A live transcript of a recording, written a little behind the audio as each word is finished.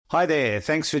Hi there.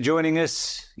 Thanks for joining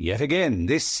us yet again.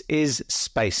 This is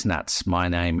Space Nuts. My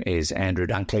name is Andrew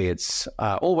Dunkley. It's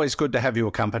always good to have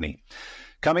your company.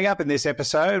 Coming up in this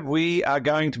episode, we are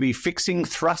going to be fixing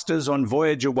thrusters on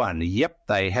Voyager 1. Yep,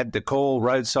 they had to call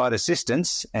roadside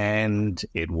assistance, and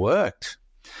it worked.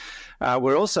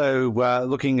 We're also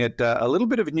looking at a little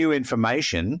bit of new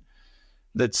information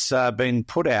that's been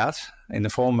put out in the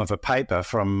form of a paper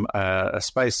from a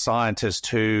space scientist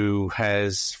who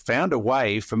has found a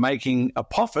way for making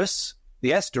Apophis,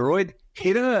 the asteroid,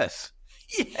 hit Earth.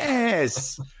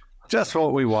 Yes! Just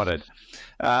what we wanted.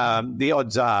 The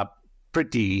odds are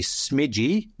pretty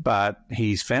smidgy, but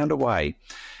he's found a way.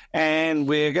 And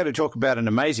we're going to talk about an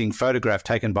amazing photograph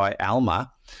taken by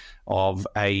ALMA of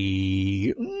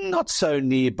a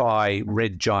not-so-nearby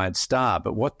red giant star,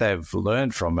 but what they've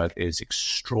learned from it is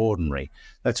extraordinary.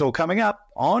 That's all coming up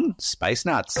on Space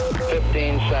Nuts.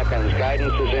 15 seconds.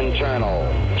 Guidance is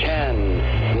internal.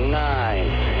 10,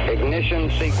 9,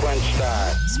 ignition sequence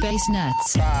start. Space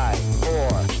Nuts. 5, 4,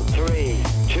 3,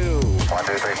 2. 1,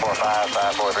 2, 3, 4, 5,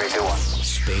 5, 4, 3, 2, 1.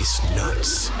 Space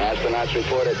Nuts. Astronauts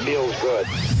report it feels good.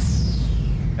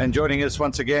 And joining us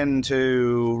once again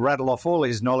to rattle off all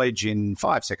his knowledge in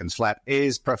 5 seconds flat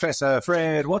is Professor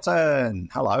Fred Watson.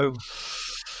 Hello.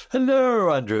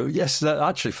 Hello, Andrew. Yes,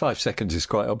 actually 5 seconds is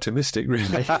quite optimistic,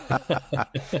 really.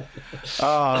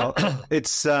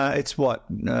 It's what,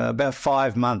 about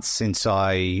 5 months since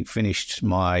I finished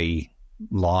my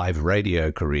live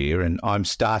radio career, and I'm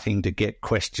starting to get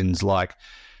questions like,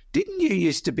 didn't you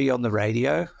used to be on the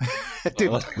radio? It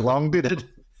didn't take long, did it?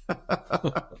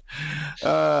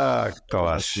 Oh,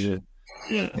 gosh.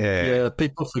 Yeah,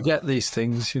 people forget these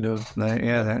things, you know.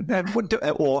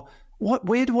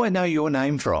 Where do I know your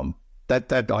name from?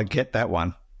 That I get that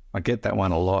one. I get that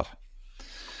one a lot.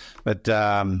 But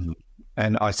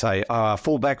and I say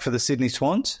fullback for the Sydney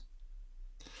Swans.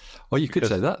 Oh, you could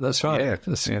say that. That's right. Yeah,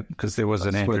 because there was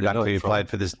an Andrew Dunkley who played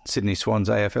for the Sydney Swans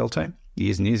AFL team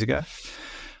years and years ago.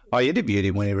 I interviewed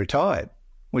him when he retired,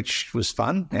 which was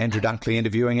fun. Andrew Dunkley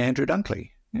interviewing Andrew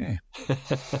Dunkley. Yeah. I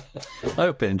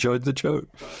hope he enjoyed the joke.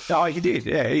 Oh, he did.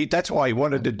 Yeah, that's why he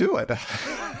wanted to do it.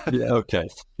 Yeah. Okay.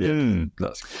 Yeah.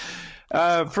 That's.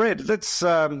 Fred,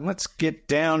 let's get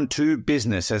down to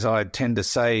business, as I tend to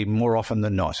say more often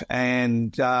than not.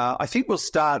 And I think we'll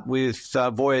start with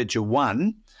Voyager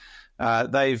 1.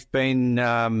 They've been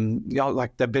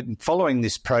they've been following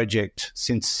this project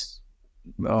since.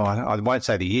 I won't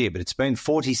say the year, but it's been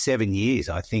 47 years,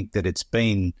 I think, that it's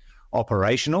been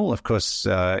operational. Of course,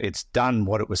 it's done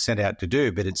what it was sent out to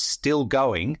do, but it's still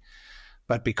going.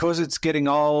 But because it's getting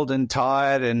old and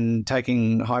tired and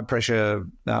taking high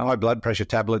blood pressure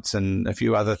tablets and a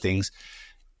few other things,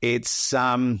 it's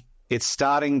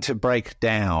starting to break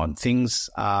down.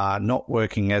 Things are not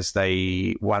working as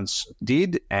they once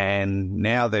did, and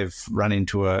now they've run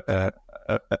into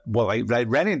they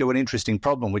ran into an interesting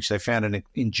problem, which they found an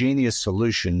ingenious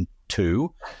solution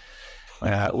to,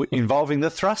 involving the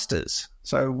thrusters.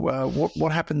 So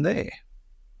what happened there?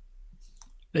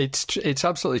 It's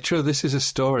absolutely true. This is a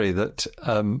story that,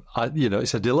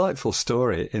 it's a delightful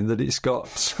story in that it's got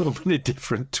so many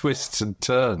different twists and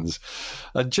turns,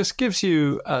 and just gives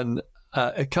you an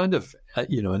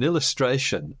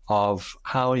illustration of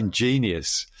how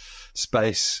ingenious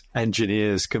space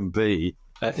engineers can be.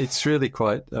 It's really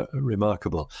quite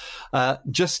remarkable.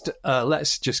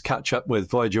 Let's just catch up with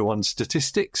Voyager 1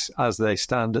 statistics as they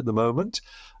stand at the moment.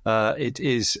 It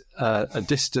is a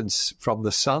distance from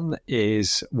the sun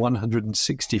is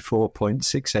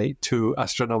 164.682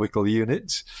 astronomical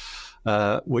units,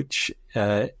 which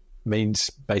means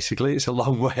basically it's a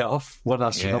long way off. One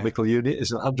astronomical unit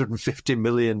is 150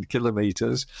 million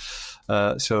kilometers.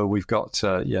 So we've got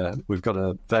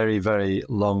a very, very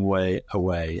long way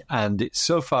away. And it's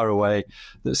so far away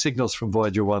that signals from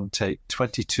Voyager 1 take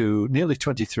nearly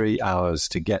 23 hours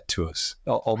to get to us,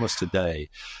 almost a day.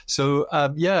 So,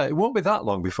 it won't be that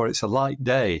long before it's a light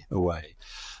day away.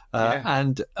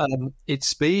 And its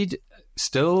speed,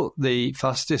 still the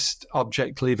fastest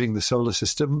object leaving the solar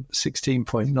system,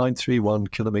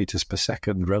 16.931 kilometers per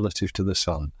second relative to the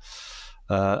sun.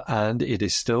 And it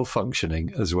is still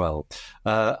functioning as well.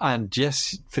 And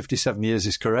yes, 57 years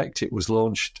is correct. It was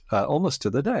launched almost to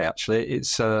the day, actually.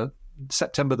 It's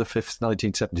September the 5th,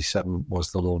 1977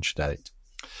 was the launch date.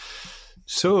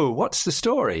 So what's the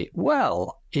story?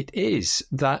 Well, it is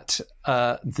that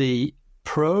the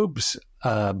probes,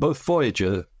 both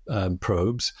Voyager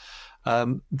probes,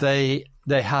 they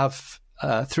have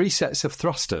 3 sets of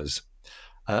thrusters.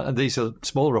 And these are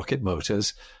small rocket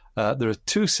motors. There are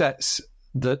 2 sets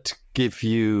that give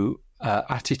you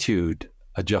attitude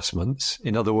adjustments.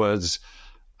 In other words,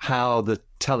 how the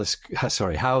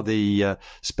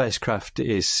spacecraft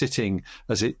is sitting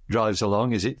as it drives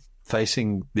along. Is it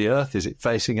facing the Earth? Is it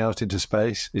facing out into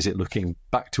space? Is it looking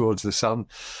back towards the sun?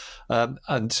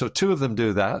 And so 2 of them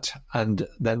do that. And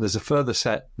then there's a further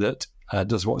set that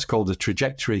does what's called a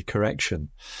trajectory correction.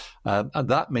 And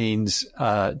that means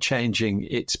changing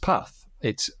its path,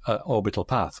 its orbital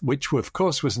path, which of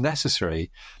course was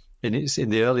necessary in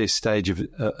the earliest stage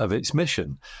of its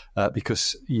mission,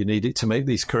 because you need it to make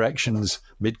these corrections,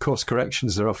 mid-course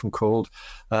corrections, they're often called,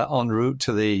 en route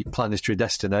to the planetary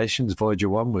destinations. Voyager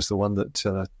 1 was the one that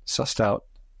sussed out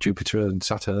Jupiter and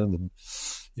Saturn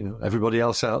and everybody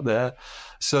else out there.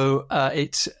 So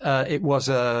it was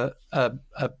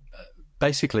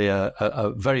basically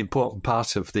a very important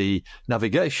part of the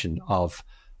navigation of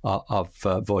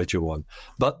Voyager 1,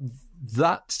 but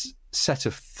that set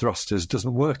of thrusters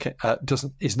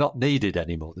is not needed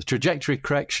anymore. The trajectory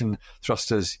correction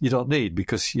thrusters you don't need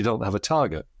because you don't have a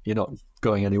target. You're not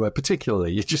going anywhere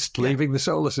particularly. You're just leaving the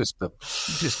solar system.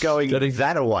 Just getting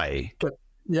that away.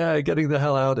 Getting the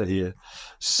hell out of here.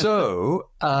 So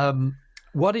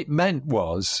what it meant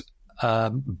was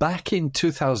back in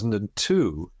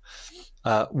 2002,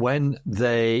 when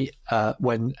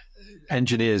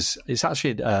engineers, it's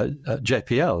actually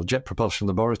JPL, Jet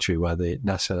Propulsion-Laboratory, where the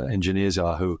NASA engineers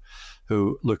are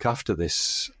who look after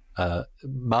this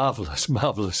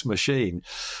marvelous machine.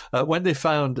 When they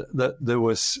found that there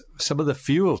was some of the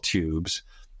fuel tubes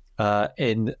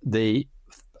in the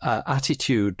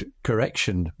attitude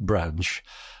correction branch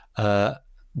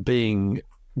being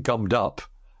gummed up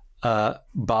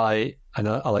by, and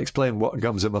I'll explain what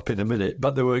gums them up in a minute,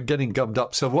 but they were getting gummed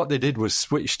up. So what they did was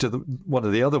switch to one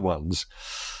of the other ones.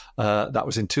 That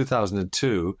was in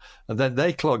 2002. And then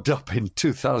they clogged up in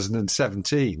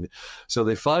 2017. So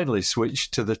they finally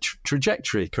switched to the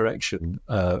trajectory correction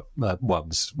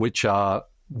ones, which are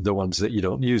the ones that you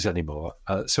don't use anymore.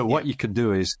 What you can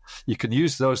do is you can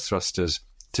use those thrusters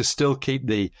to still keep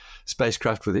the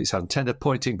spacecraft with its antenna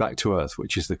pointing back to Earth,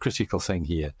 which is the critical thing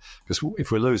here. Because if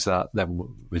we lose that, then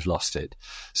we've lost it.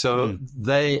 So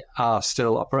they are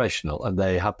still operational, and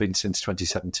they have been since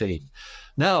 2017.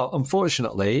 Now,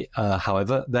 unfortunately,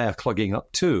 however, they are clogging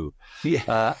up too.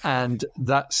 Yeah. And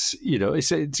that's,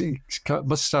 it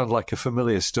must sound like a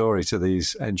familiar story to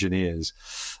these engineers.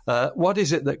 What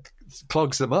is it that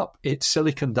clogs them up? It's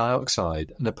silicon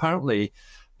dioxide. And apparently,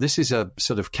 this is a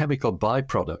sort of chemical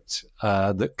byproduct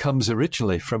that comes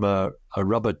originally from a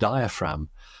rubber diaphragm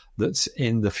that's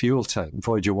in the fuel tank,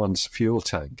 Voyager 1's fuel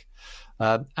tank.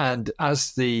 And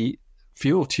as the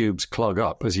fuel tubes clog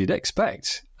up, as you'd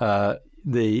expect,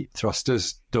 the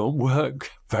thrusters don't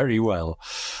work very well.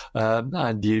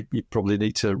 And you probably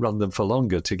need to run them for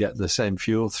longer to get the same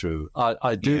fuel through.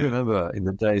 I do remember in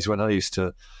the days when I used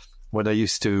to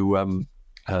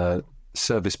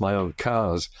service my own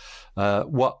cars,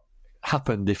 what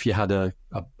happened if you had a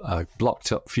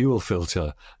blocked up fuel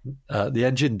filter? The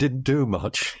engine didn't do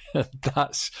much.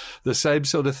 That's the same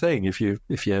sort of thing. If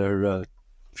your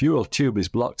fuel tube is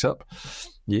blocked up,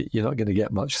 you're not going to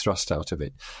get much thrust out of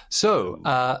it. So,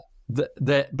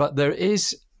 but there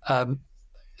is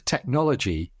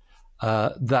technology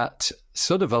that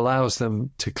sort of allows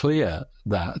them to clear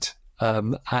that.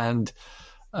 And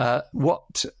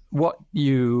what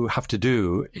you have to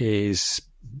do is,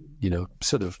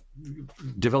 sort of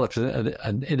develop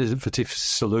an innovative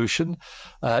solution.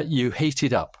 You heat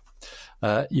it up.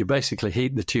 You basically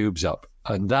heat the tubes up,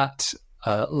 and that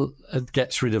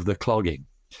gets rid of the clogging.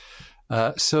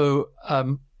 So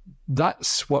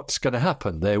that's what's going to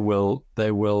happen. They will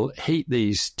heat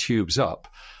these tubes up.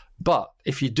 But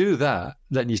if you do that,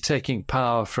 then you're taking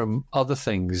power from other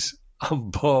things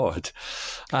on board,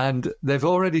 and they've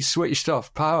already switched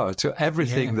off power to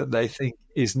everything that they think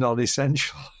is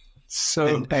non-essential.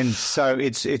 So so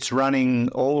it's running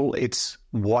all its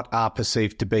what are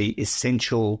perceived to be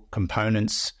essential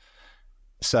components.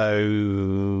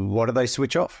 So what do they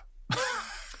switch off?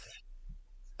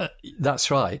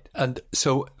 That's right. And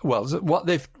so, what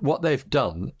they've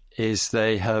done is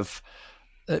they have,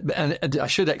 and I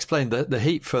should explain that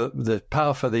the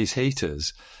power for these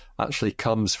heaters actually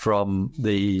comes from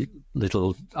the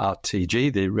little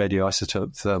RTG, the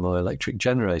radioisotope thermoelectric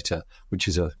generator, which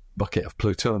is a bucket of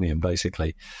plutonium,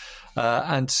 basically.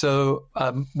 And so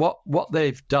what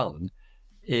they've done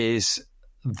is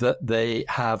that they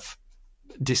have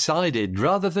decided,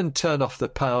 rather than turn off the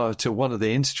power to one of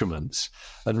the instruments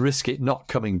and risk it not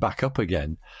coming back up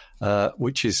again,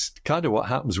 which is kind of what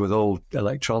happens with old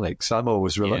electronics. I'm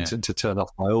always reluctant to turn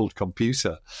off my old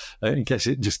computer in case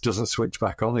it just doesn't switch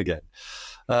back on again.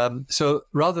 So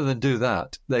rather than do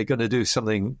that, they're going to do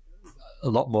something a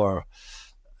lot more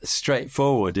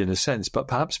straightforward in a sense, but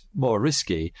perhaps more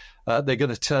risky. They're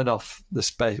going to turn off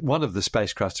one of the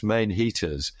spacecraft's main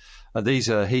heaters. And these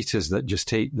are heaters that just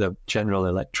heat the general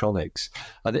electronics.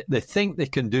 And they think they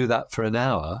can do that for an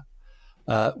hour,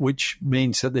 which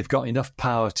means that they've got enough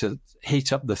power to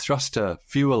heat up the thruster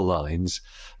fuel lines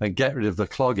and get rid of the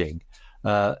clogging.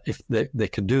 If they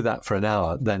can do that for an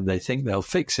hour, then they think they'll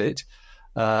fix it.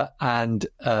 But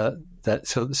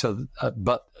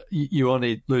you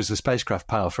only lose the spacecraft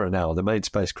power for an hour, the main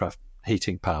spacecraft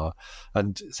heating power,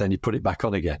 and then you put it back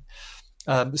on again.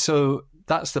 So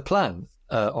that's the plan.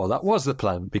 Or that was the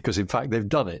plan, because in fact they've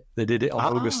done it. They did it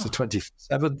on August the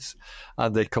 27th,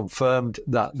 and they confirmed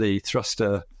that the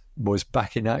thruster was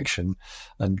back in action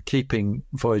and keeping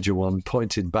Voyager 1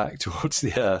 pointed back towards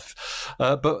the Earth.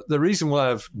 But the reason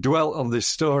why I've dwelt on this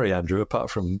story, Andrew, apart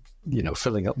from,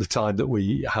 filling up the time that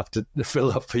we have to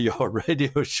fill up for your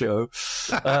radio show,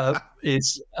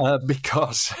 is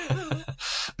because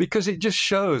it just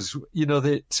shows,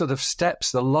 the sort of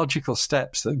steps, the logical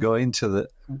steps that go into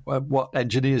what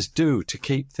engineers do to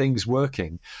keep things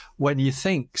working. When you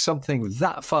think something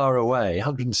that far away,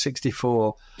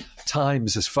 164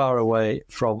 times as far away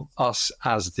from us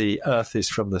as the Earth is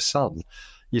from the sun,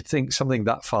 you'd think something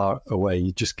that far away,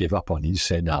 you just give up on. You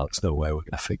say, no, there's no way we're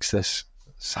going to fix this.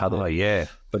 Yeah.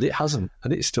 But it hasn't,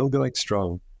 and it's still going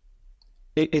strong.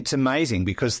 It's amazing,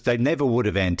 because they never would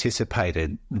have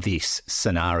anticipated this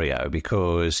scenario,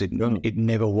 because it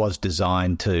never was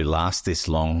designed to last this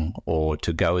long or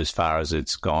to go as far as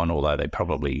it's gone, although they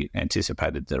probably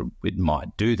anticipated that it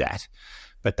might do that.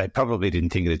 But they probably didn't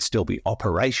think it'd still be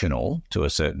operational to a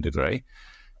certain degree.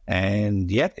 And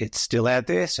yet it's still out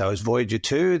there. So is Voyager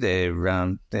 2.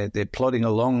 They're plodding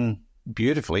along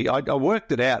beautifully. I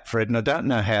worked it out, Fred, and I don't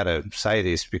know how to say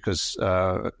this, because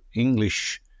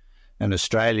English and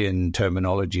Australian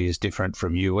terminology is different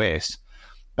from US.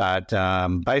 But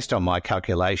based on my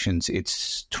calculations,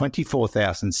 it's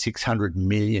 24,600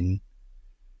 million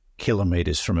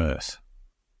kilometres from Earth.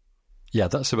 Yeah,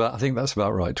 I think that's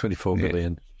about right. 24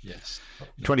 billion. Yes.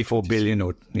 24 billion,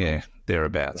 or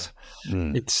thereabouts.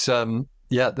 Mm. It's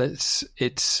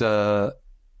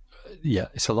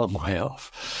a long way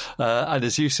off. And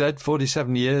as you said,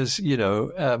 47 years,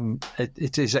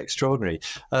 it is extraordinary.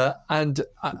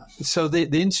 So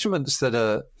the instruments that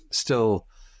are still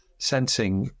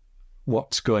sensing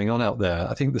what's going on out there,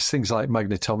 I think there's things like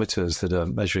magnetometers that are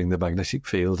measuring the magnetic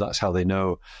field. That's how they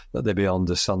know that they're beyond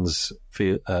the sun's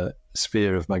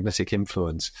sphere of magnetic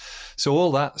influence. So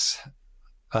all that's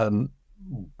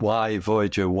why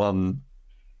Voyager 1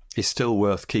 is still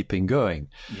worth keeping going.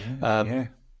 Yeah.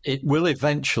 It will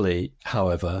eventually,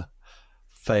 however,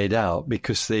 fade out,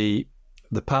 because the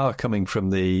power coming from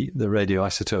the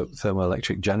radioisotope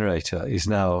thermoelectric generator is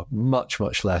now much,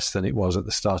 much less than it was at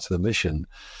the start of the mission.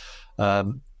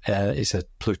 It's a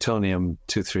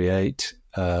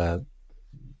plutonium-238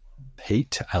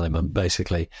 heat element,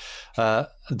 basically. The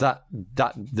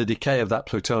decay of that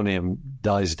plutonium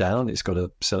dies down. It's got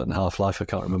a certain half-life. I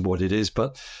can't remember what it is,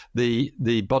 but the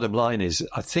bottom line is,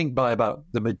 I think by about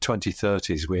the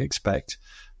mid-2030s, we expect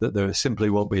that there simply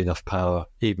won't be enough power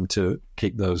even to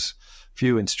keep those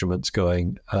few instruments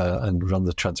going and run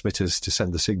the transmitters to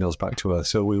send the signals back to Earth.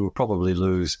 So we will probably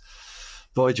lose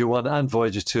Voyager 1 and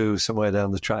Voyager 2 somewhere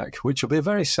down the track, which will be a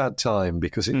very sad time,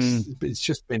 because it's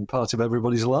just been part of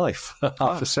everybody's life,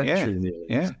 half a century nearly.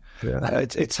 Yeah.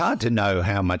 It's hard to know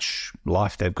how much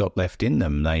life they've got left in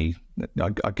them. I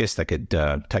guess they could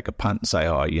take a punt and say,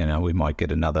 we might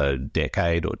get another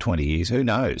decade or 20 years. Who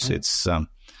knows? It's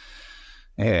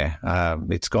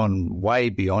it's gone way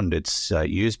beyond its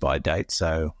use-by date,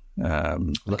 so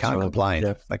they can't complain.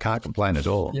 Yeah. They can't complain at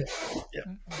all. Yeah.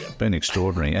 It's been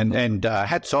extraordinary. And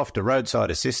hats off to Roadside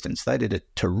Assistance. They did a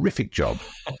terrific job.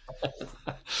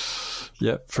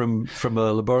 Yeah, from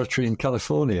a laboratory in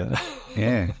California.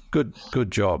 Yeah, good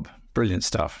job. Brilliant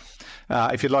stuff.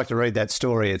 If you'd like to read that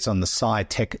story, it's on the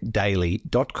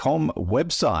scitechdaily.com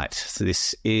website. So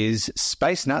this is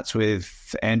Space Nuts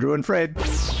with Andrew and Fred. 3,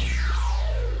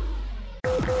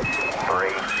 2,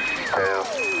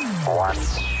 1.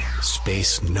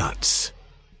 Space Nuts.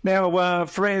 Now,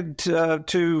 Fred,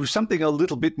 to something a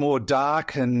little bit more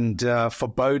dark and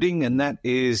foreboding, and that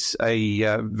is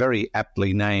a very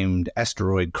aptly named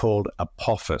asteroid called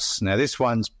Apophis. Now, this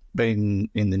one's been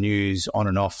in the news on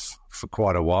and off for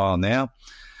quite a while now.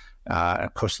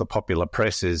 Of course, the popular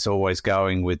press is always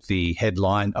going with the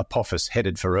headline, Apophis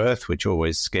headed for Earth, which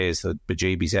always scares the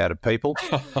bejeebies out of people.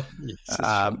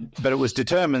 Yes, but it was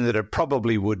determined that it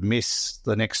probably would miss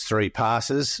the next 3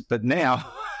 passes. But now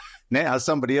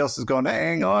somebody else has gone,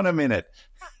 hang on a minute.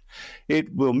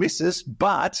 It will miss us,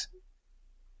 but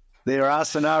there are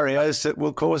scenarios that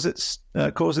will cause it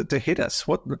to hit us.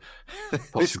 What?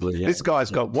 Possibly, this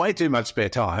guy's got way too much spare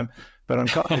time, but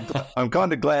I'm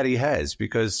kind of glad he has,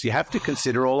 because you have to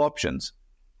consider all options.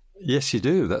 Yes, you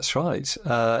do. That's right.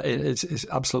 It's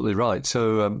absolutely right.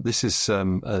 So this is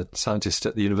a scientist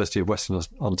at the University of Western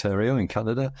Ontario in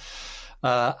Canada,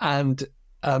 and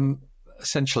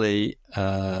essentially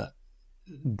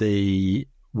the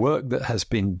work that has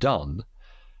been done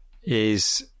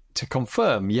is to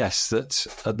confirm, yes, that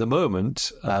at the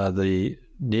moment the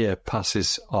near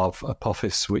passes of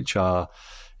Apophis, which are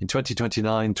in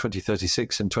 2029,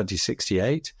 2036 and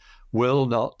 2068, will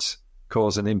not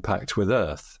cause an impact with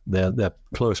Earth. They're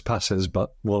close passes,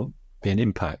 but won't be an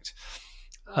impact.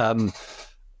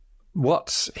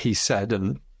 What he said,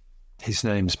 and his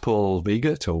name's Paul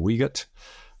Wiegert,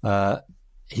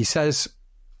 he says,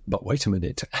 but wait a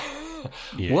minute,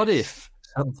 yes.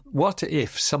 What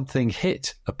if something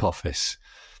hit Apophis?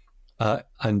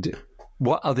 And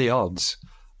what are the odds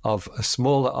of a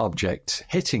smaller object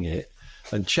hitting it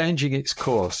and changing its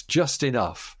course just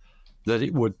enough that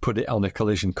it would put it on a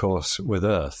collision course with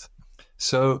Earth?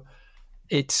 So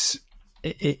it's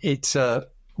a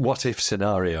what-if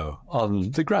scenario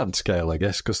on the grand scale, I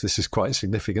guess, because this is quite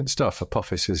significant stuff.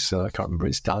 Apophis is, I can't remember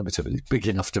its diameter, but it's big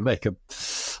enough to make a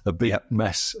big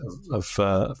mess of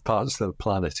parts of the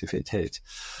planet if it hit.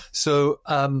 So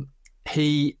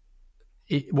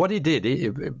what he did,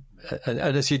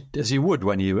 and as you would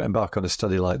when you embark on a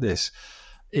study like this,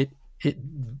 it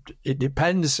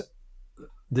depends.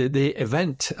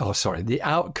 The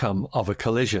outcome of a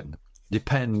collision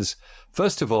depends,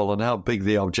 first of all, on how big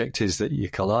the object is that you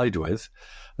collide with,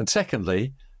 and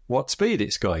secondly, what speed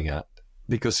it's going at,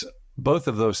 because both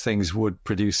of those things would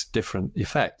produce different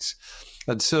effects.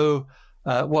 And so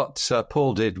what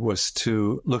Paul did was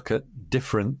to look at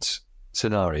different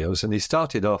scenarios, and he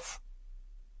started off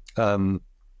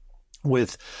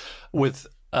with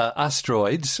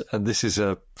asteroids, and this is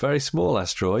a very small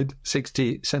asteroid,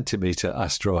 60 centimetre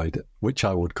asteroid, which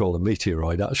I would call a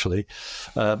meteoroid, actually.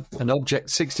 An object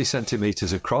 60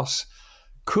 centimetres across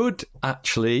could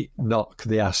actually knock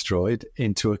the asteroid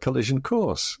into a collision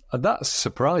course. And that's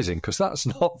surprising, because that's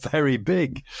not very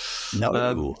big.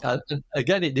 No. And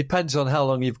again, it depends on how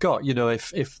long you've got. You know,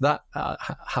 if that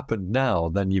happened now,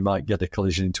 then you might get a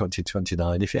collision in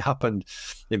 2029. If it happened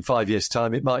in 5 years'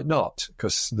 time, it might not,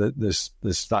 because there's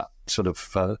that sort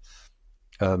of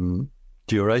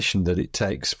duration that it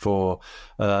takes for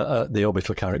the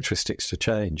orbital characteristics to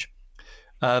change.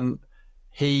 So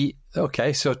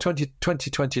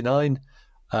 2029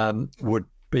 would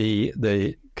be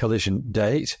the collision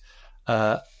date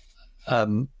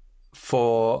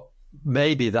for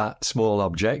maybe that small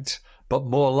object, but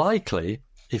more likely,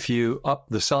 if you up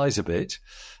the size a bit,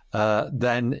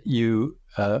 then he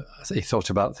thought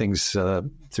about things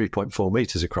 3.4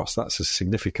 meters across. That's a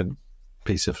significant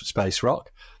piece of space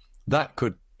rock. That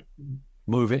could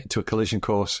move it into a collision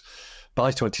course by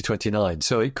 2029,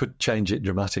 so it could change it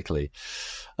dramatically.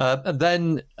 And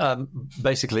then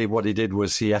basically what he did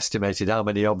was he estimated how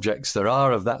many objects there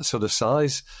are of that sort of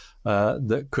size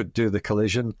that could do the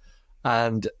collision,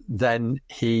 and then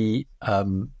he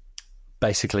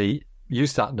basically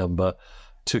used that number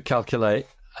to calculate,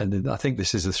 and I think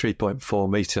this is a 3.4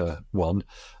 meter one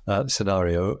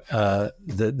scenario,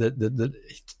 that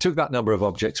took that number of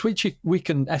objects, which we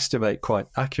can estimate quite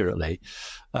accurately,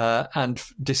 and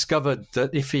discovered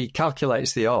that if he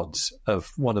calculates the odds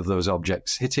of one of those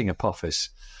objects hitting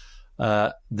Apophis,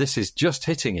 this is just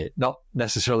hitting it, not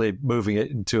necessarily moving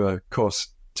it into a course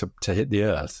to hit the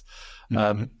Earth.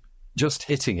 Just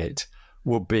hitting it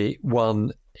would be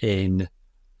 1 in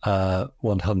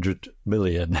 100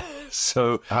 million.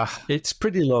 So it's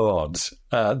pretty low odds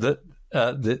that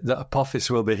Apophis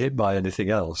will be hit by anything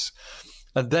else.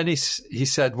 And then he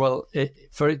said, well,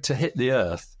 for it to hit the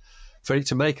Earth, for it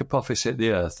to make Apophis hit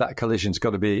the Earth, that collision's got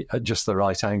to be at just the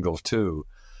right angle too.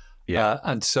 Yeah.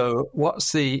 And so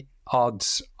what's the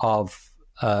odds of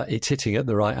it hitting at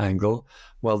the right angle?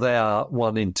 Well, they are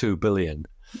 1 in 2 billion.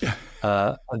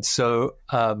 And so,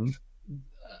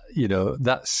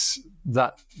 that's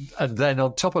that. And then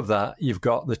on top of that, you've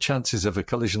got the chances of a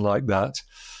collision like that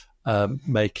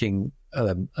making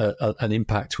an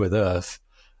impact with Earth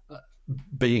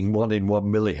being 1 in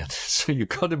 1 million. So you've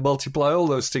got to multiply all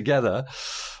those together,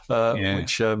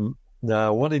 which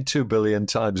now 1 in 2 billion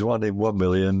times 1 in 1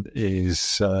 million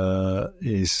is a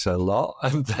lot,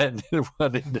 and then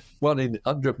 1 in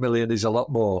 100 million is a lot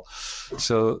more.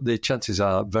 So the chances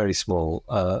are very small.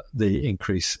 The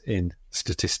increase in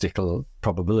statistical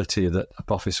probability that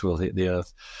Apophis will hit the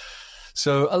Earth.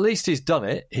 So at least he's done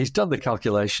it. He's done the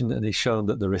calculation, and he's shown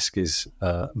that the risk is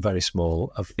very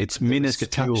small. It's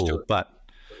minuscule, but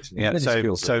yeah.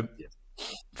 So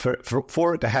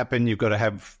for it to happen, you've got to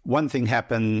have one thing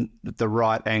happen at the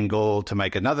right angle to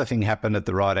make another thing happen at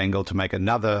the right angle to make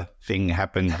another thing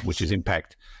happen, which is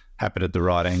impact, happen at the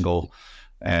right angle,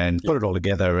 and put it all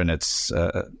together, and it's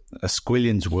a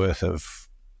squillion's worth of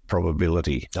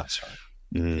probability. That's right.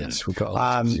 Yes, we've got a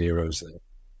lot of zeros there.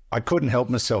 I couldn't help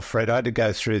myself, Fred. I had to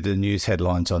go through the news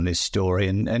headlines on this story,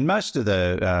 and most of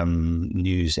the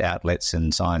news outlets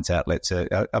and science outlets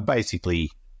are basically,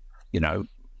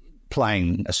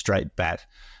 playing a straight bat.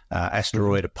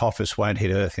 Asteroid Apophis won't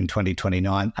hit Earth in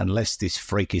 2029 unless this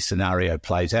freaky scenario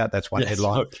plays out. That's one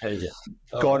headline. Okay, yeah.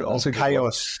 God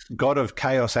of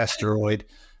chaos asteroid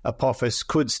Apophis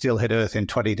could still hit Earth in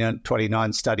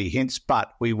 2029, study hints,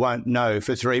 but we won't know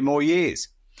for 3 more years.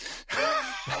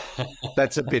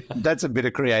 That's a bit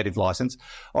of creative license.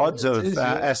 Odds of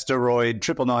asteroid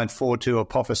 99942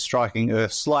 Apophis striking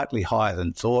Earth slightly higher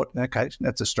than thought. Okay,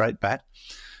 that's a straight bat.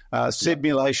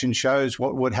 Simulation shows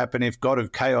what would happen if God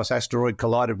of Chaos asteroid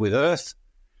collided with Earth.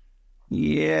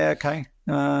 Yeah, okay.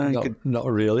 Not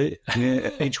really.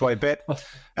 Yeah, each way bet.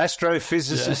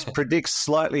 Astrophysicist predicts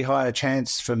slightly higher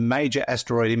chance for major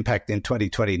asteroid impact in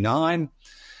 2029.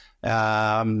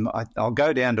 I'll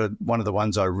go down to one of the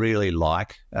ones I really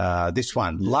like. This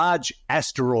one. Large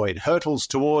asteroid hurtles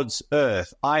towards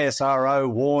Earth. ISRO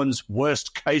warns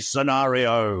worst case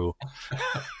scenario.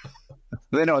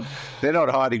 They're not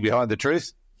hiding behind the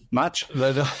truth much.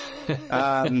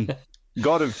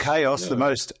 God of Chaos, the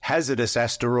most hazardous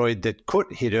asteroid that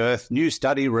could hit Earth. New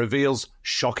study reveals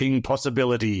shocking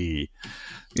possibility.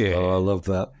 Yeah, I love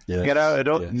that.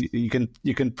 Yes. You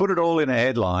can put it all in a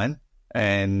headline,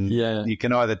 and you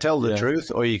can either tell the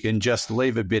truth or you can just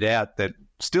leave a bit out that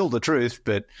still the truth,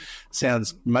 but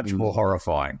sounds much more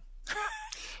horrifying.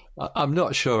 I'm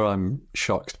not sure I'm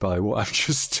shocked by what I've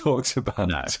just talked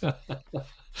about.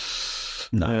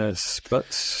 No. Yes, but,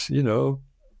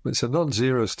 it's a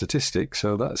non-zero statistic,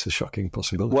 so that's a shocking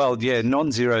possibility. Well, yeah,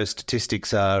 non-zero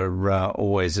statistics are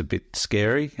always a bit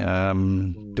scary,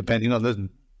 depending on the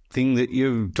thing that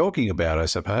you're talking about, I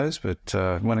suppose. But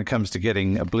when it comes to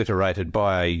getting obliterated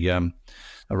by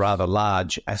a rather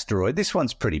large asteroid, this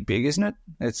one's pretty big, isn't it?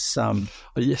 It's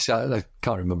yes, I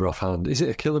can't remember offhand. Is it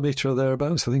a kilometre or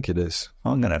thereabouts? I think it is.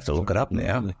 I'm going to have to look it up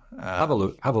now. Have a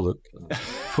look.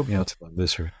 Put me out of my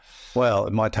misery. Well,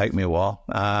 it might take me a while.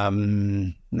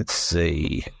 Let's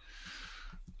see.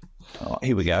 Oh,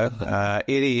 here we go.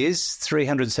 It is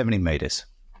 370 metres.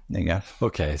 There you go.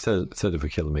 Okay, third of a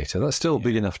kilometre. That's still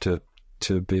big enough to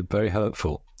be very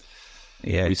hurtful.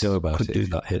 Yeah, we know about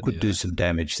it. Could do some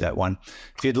damage, that one.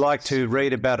 If you'd like to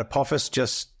read about Apophis,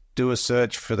 just do a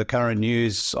search for the current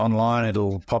news online.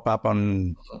 It'll pop up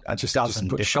on just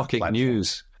put shocking platforms.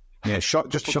 News. Yeah,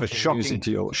 just put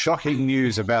shocking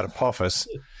news about Apophis.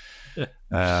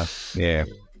 I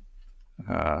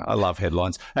love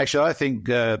headlines. Actually, I think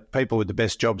people with the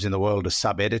best jobs in the world are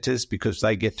sub-editors because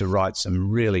they get to write some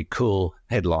really cool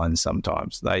headlines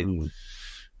sometimes. They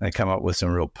come up with some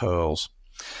real pearls.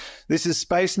 This is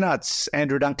Space Nuts.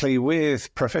 Andrew Dunkley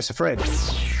with Professor Fred. 0G,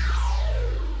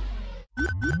 and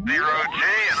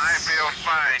I feel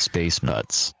fine. Space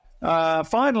Nuts.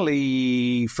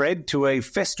 Finally, Fred, to a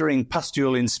festering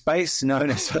pustule in space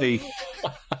known as a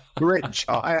red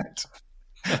giant.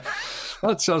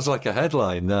 That sounds like a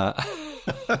headline, that.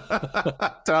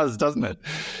 It does, doesn't it?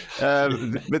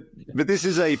 But this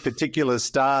is a particular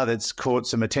star that's caught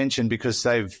some attention because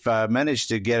they've managed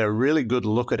to get a really good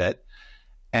look at it,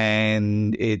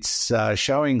 and it's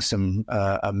showing some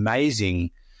amazing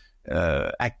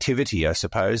activity, I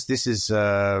suppose. This is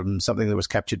something that was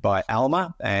captured by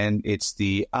ALMA, and it's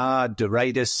the R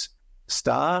Doradus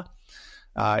star.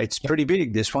 It's pretty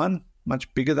big, this one,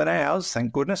 much bigger than ours,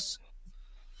 thank goodness.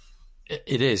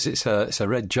 It is. It's a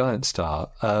red giant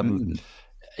star.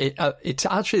 It's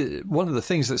actually one of the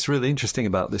things that's really interesting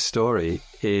about this story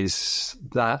is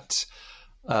that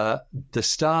the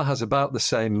star has about the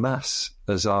same mass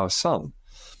as our sun,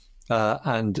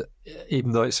 and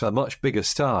even though it's a much bigger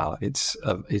star, its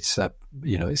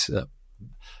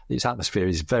atmosphere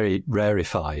is very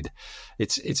rarefied.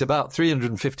 It's about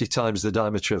 350 times the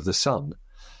diameter of the sun.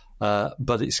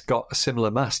 But it's got a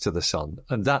similar mass to the sun,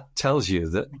 and that tells you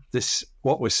that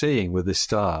what we're seeing with this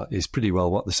star is pretty well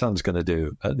what the sun's going to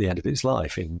do at the end of its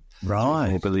life in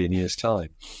 4 billion years' time.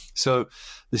 So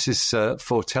this is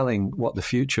foretelling what the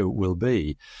future will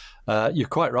be. You're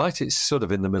quite right; it's sort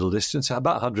of in the middle distance,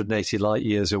 about 180 light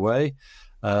years away.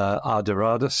 R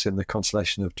Doradus in the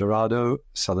constellation of Dorado,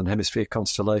 Southern Hemisphere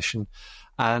constellation.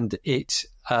 And it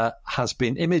has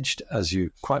been imaged, as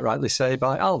you quite rightly say,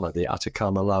 by ALMA, the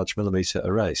Atacama Large Millimeter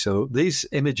Array. So these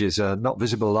images are not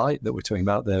visible light that we're talking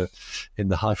about. They're in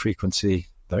the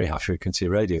very high-frequency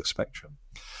radio spectrum.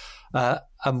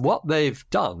 And what they've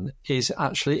done is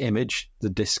actually image the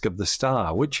disk of the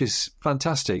star, which is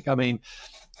fantastic. I mean,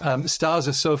 stars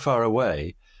are so far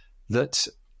away that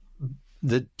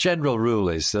the general rule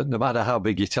is that no matter how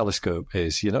big your telescope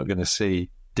is, you're not going to see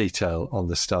detail on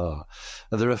the star.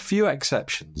 And there are a few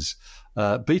exceptions.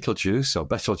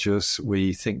 Betelgeuse,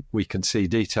 we think we can see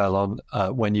detail on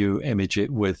when you image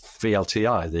it with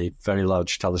VLTI, the Very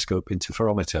Large Telescope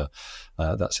Interferometer.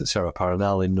 That's at Cerro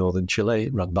Paranal in northern Chile,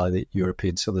 run by the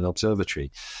European Southern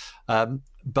Observatory.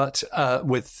 But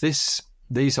with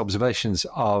these observations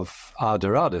of R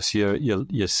Doradus,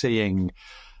 you're seeing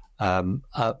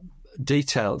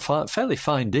detail, fairly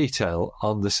fine detail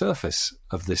on the surface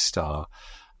of this star.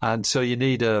 And so you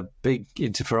need a big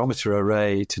interferometer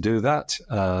array to do that.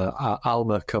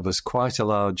 ALMA covers quite a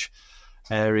large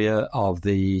area of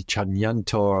the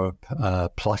Chañantor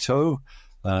Plateau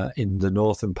in the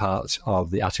northern part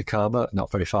of the Atacama,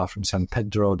 not very far from San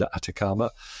Pedro de Atacama.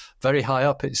 Very high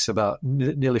up, it's about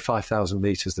nearly 5,000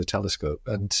 meters, the telescope.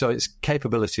 And so its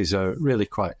capabilities are really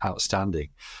quite outstanding.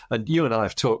 And you and I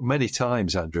have talked many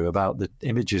times, Andrew, about the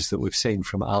images that we've seen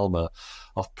from ALMA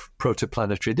of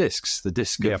protoplanetary disks, the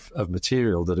disk of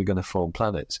material that are going to form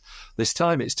planets. This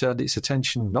time it's turned its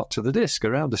attention not to the disk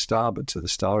around a star, but to the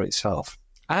star itself.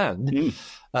 And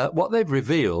what they've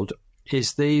revealed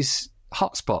is these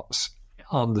hotspots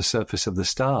on the surface of the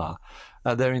star.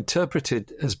 They're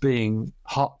interpreted as being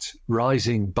hot,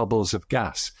 rising bubbles of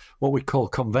gas, what we call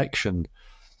convection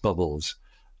bubbles.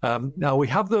 Now, we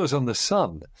have those on the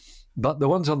sun, but the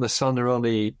ones on the sun are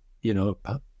only,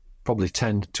 probably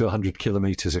 10 to 100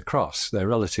 kilometers across. They're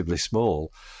relatively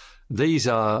small. These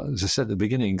are, as I said at the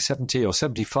beginning, 70 or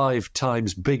 75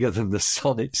 times bigger than the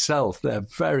sun itself. They're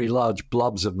very large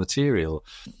blobs of material,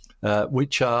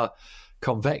 which are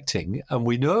convecting. And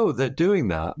we know they're doing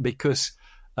that because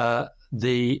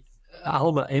the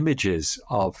ALMA images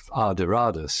of R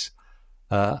Doradus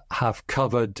have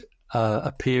covered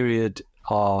a period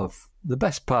of the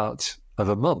best part of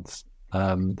a month.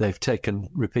 They've taken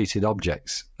repeated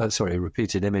images.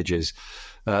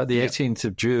 The 18th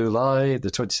of July,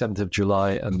 the 27th of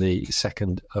July, and the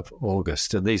 2nd of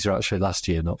August. And these are actually last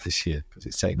year, not this year, because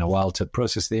it's taken a while to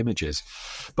process the images.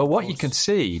 But what you can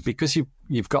see, because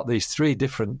you've got these three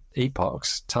different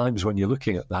epochs, times when you're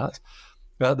looking at that,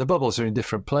 the bubbles are in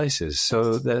different places.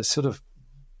 So they're sort of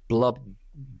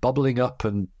bubbling up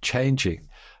and changing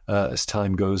as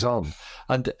time goes on.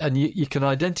 And you can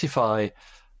identify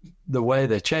the way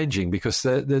they're changing because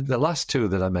the last two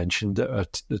that I mentioned are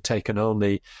taken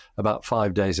only about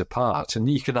 5 days apart. And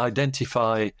you can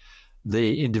identify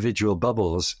the individual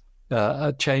bubbles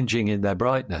changing in their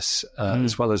brightness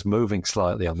as well as moving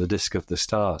slightly on the disk of the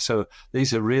star. So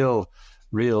these are real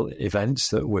events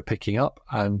that we're picking up,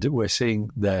 and we're seeing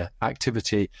their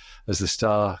activity as the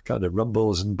star kind of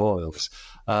rumbles and boils.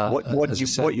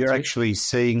 What you're actually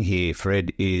seeing here,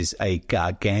 Fred, is a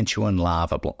gargantuan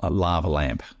lava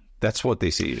lamp. That's what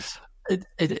this is.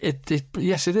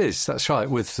 Yes, it is. That's right.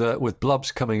 With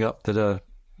blobs coming up that are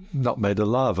not made of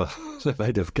lava; they're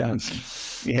made of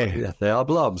gas. Yeah, they are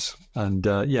blobs, and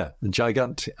a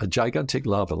gigantic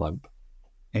lava lamp.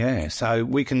 Yeah, so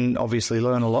we can obviously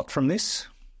learn a lot from this.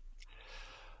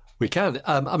 We can.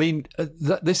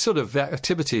 This sort of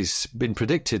activity's been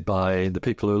predicted by the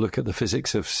people who look at the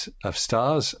physics of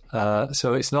stars,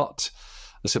 so it's not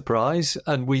a surprise.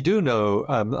 And we do know,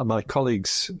 my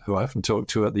colleagues who I often talk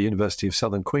to at the University of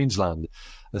Southern Queensland,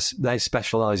 they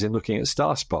specialise in looking at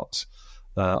star spots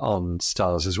on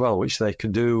stars as well, which they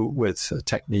can do with a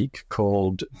technique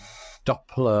called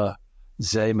Doppler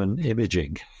Zeeman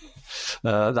imaging.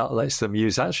 That lets them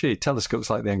use actually telescopes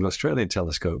like the Anglo-Australian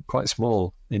telescope, quite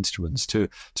small instruments, to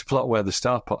plot where the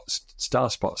star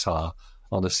spots are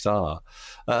on a star.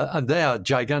 And they are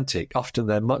gigantic. Often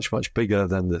they're much, much bigger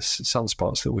than the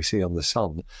sunspots that we see on the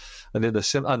sun. And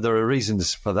and there are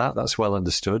reasons for that. That's well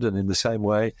understood. And in the same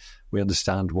way, we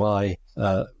understand why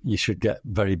you should get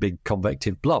very big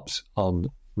convective blobs on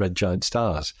red giant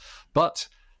stars. But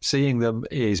seeing them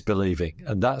is believing,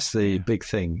 and that's the big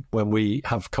thing. When we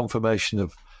have confirmation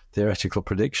of theoretical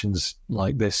predictions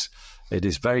like this, it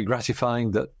is very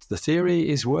gratifying that the theory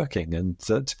is working, and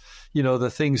that, the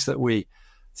things that we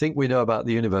think we know about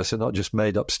the universe are not just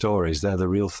made-up stories, they're the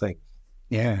real thing.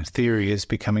 Yeah, theory is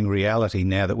becoming reality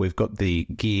now that we've got the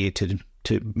gear to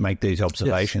make these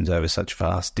observations over such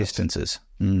vast distances.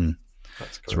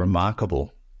 It's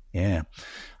remarkable. Yeah.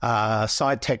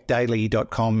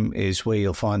 SciTechDaily.com is where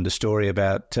you'll find the story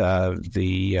about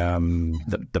the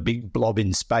big blob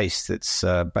in space that's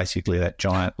basically that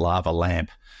giant lava lamp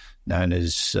known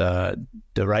as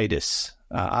Doradus.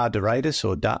 R Doradus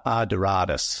or R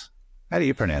Doradus? How do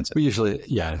you pronounce it? Well, usually,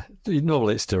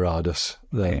 normally it's Doradus,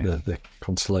 the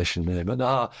constellation name. And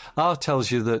R tells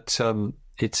you that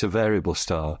it's a variable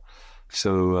star.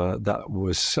 So that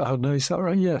was, is that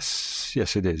right? Yes,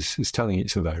 it is. It's telling you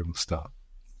it's a variable star.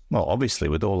 Well, obviously,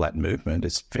 with all that movement,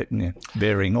 it's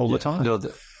varying all the time. No,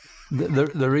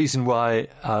 the reason why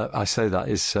I say that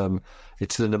is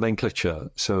it's the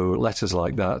nomenclature. So letters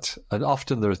like that, and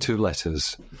often there are two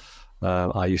letters.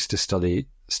 I used to study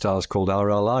stars called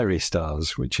RL-Lyrae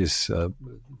stars, which is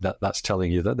that's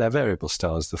telling you that they're variable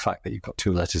stars. The fact that you've got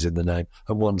two letters in the name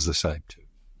and one's the same too.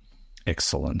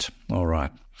 Excellent. All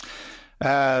right.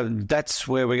 That's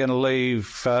where we're going to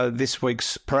leave this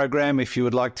week's program. If you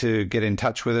would like to get in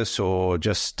touch with us or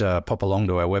just pop along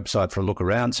to our website for a look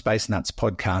around,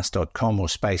 spacenutspodcast.com or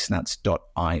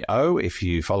spacenuts.io. If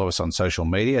you follow us on social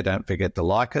media, don't forget to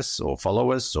like us or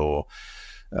follow us or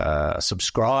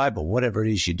subscribe or whatever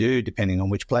it is you do, depending on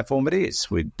which platform it is.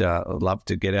 We'd love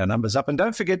to get our numbers up. And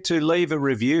don't forget to leave a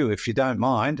review if you don't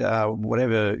mind,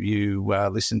 whatever you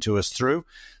listen to us through.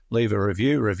 Leave a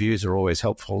review. Reviews are always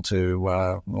helpful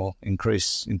to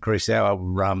increase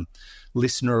our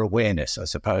listener awareness, I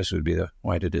suppose would be the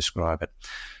way to describe it.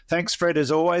 Thanks, Fred,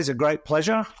 as always. A great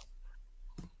pleasure.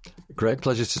 Great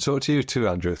pleasure to talk to you too,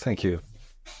 Andrew. Thank you.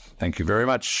 Thank you very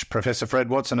much, Professor Fred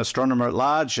Watson, astronomer at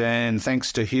large, and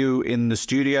thanks to Hugh in the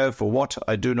studio for what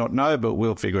I do not know, but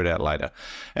we'll figure it out later.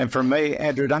 And from me,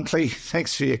 Andrew Dunkley,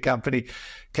 thanks for your company.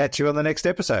 Catch you on the next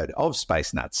episode of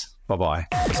Space Nuts. Bye-bye.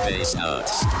 Space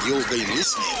Nuts. You've been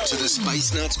listening to the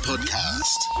Space Nuts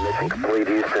podcast. Mission complete,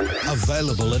 Houston.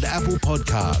 Available at Apple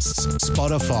Podcasts,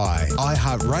 Spotify,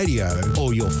 iHeartRadio,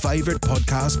 or your favourite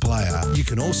podcast player. You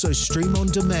can also stream on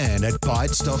demand at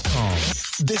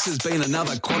Bytes.com. This has been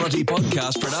another quality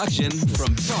podcast production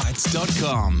from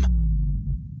Bytes.com.